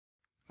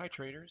Hi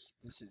traders,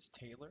 this is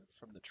Taylor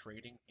from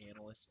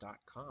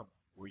thetradinganalyst.com,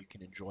 where you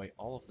can enjoy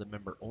all of the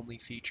member-only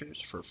features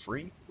for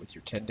free with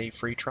your 10-day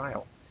free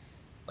trial,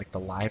 like the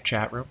live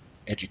chat room,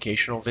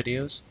 educational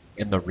videos,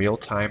 and the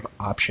real-time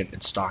option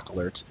and stock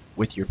alerts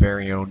with your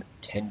very own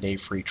 10-day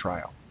free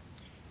trial,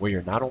 where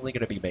you're not only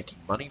going to be making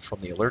money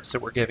from the alerts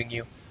that we're giving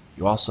you,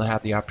 you also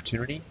have the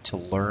opportunity to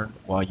learn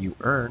while you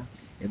earn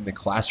in the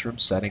classroom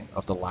setting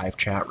of the live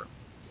chat room.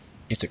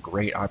 It's a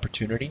great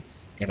opportunity,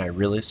 and I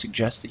really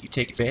suggest that you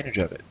take advantage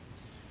of it.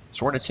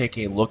 So we're going to take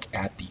a look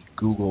at the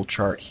Google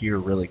chart here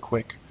really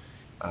quick.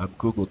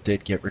 Google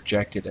did get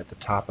rejected at the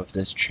top of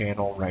this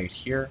channel right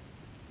here.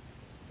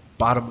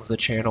 Bottom of the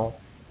channel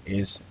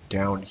is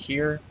down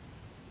here.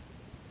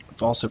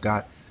 We've also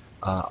got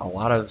a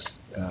lot of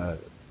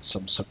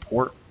some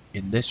support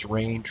in this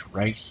range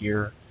right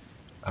here.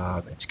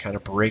 It's kind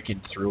of breaking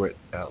through it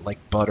like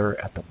butter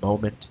at the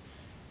moment.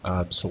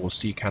 So we'll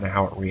see kind of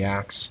how it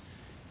reacts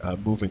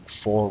moving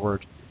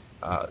forward.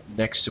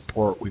 Next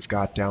support we've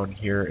got down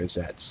here is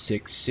at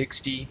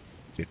 660.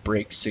 If it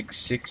breaks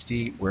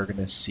 660, we're going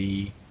to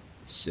see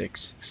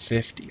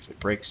 650. If it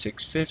breaks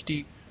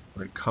 650, we're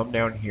going to come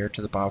down here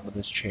to the bottom of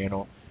this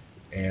channel,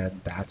 and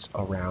that's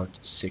around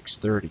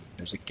 630.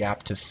 There's a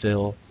gap to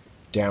fill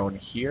down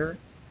here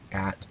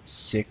at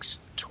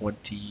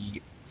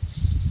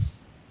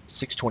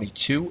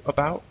 622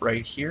 about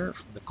right here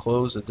from the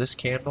close of this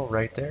candle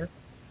right there.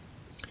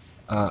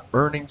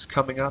 Earnings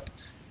coming up.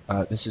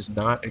 This is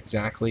not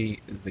exactly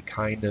the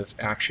kind of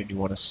action you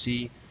want to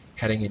see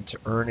heading into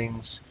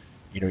earnings.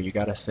 You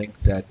got to think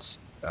that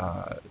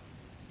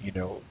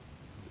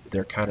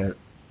they're kind of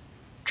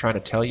trying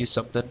to tell you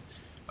something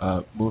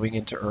moving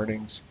into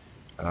earnings.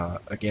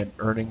 Again,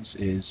 earnings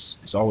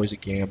is always a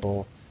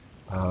gamble,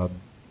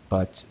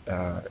 but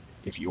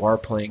if you are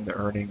playing the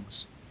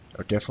earnings, I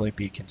would definitely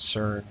be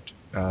concerned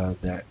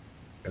that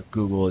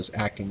Google is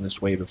acting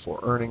this way before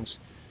earnings.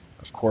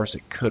 Of course,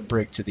 it could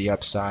break to the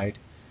upside.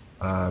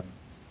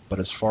 But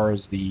as far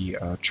as the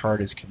chart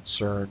is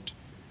concerned,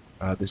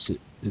 this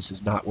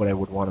is not what I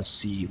would want to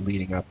see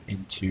leading up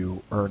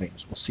into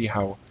earnings. We'll see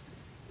how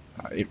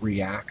it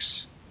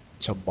reacts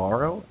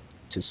tomorrow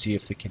to see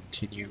if the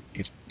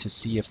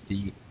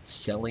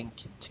selling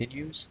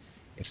continues.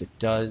 If it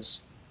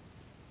does,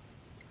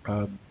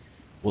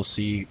 we'll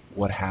see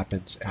what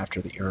happens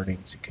after the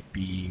earnings. It could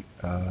be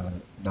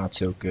not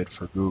so good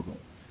for Google.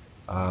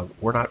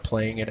 We're not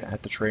playing it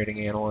at the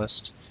Trading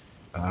Analyst.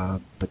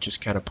 But just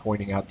kind of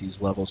pointing out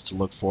these levels to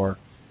look for.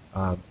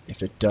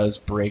 If it does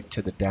break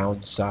to the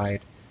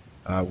downside,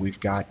 we've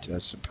got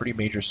some pretty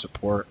major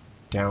support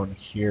down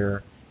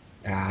here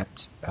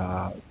at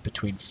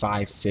between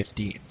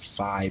 550 and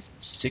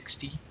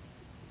 560.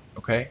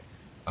 Okay,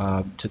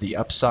 to the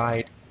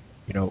upside,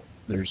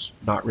 there's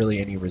not really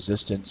any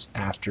resistance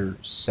after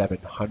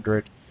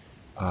 700,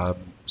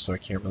 so I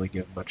can't really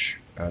give much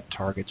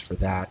targets for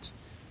that.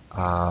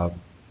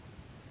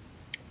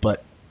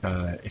 But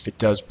if it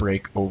does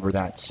break over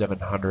that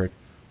 700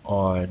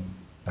 on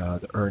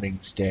the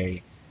earnings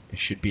day, it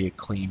should be a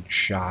clean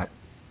shot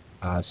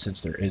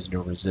since there is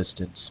no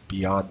resistance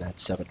beyond that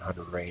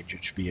 700 range.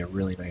 It should be a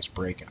really nice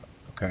breakout.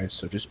 Okay,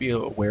 so just be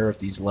aware of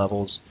these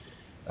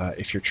levels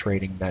if you're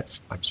trading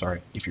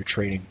if you're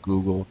trading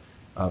Google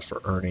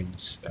for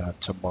earnings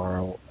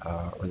tomorrow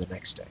or the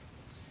next day.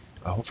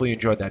 Hopefully you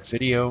enjoyed that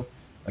video.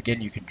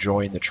 Again, you can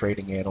join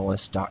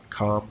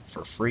thetradinganalyst.com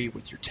for free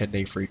with your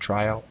 10-day free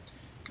trial.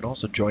 You can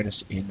also join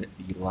us in the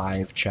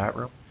live chat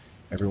room.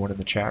 Everyone in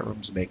the chat room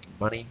is making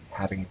money,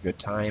 having a good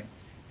time,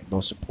 and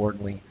most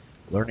importantly,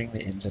 learning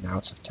the ins and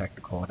outs of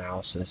technical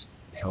analysis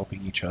and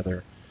helping each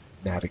other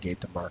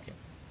navigate the market.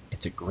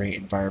 It's a great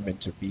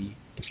environment to be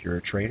if you're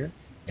a trader,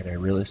 and I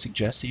really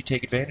suggest that you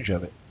take advantage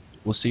of it.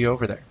 We'll see you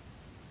over there.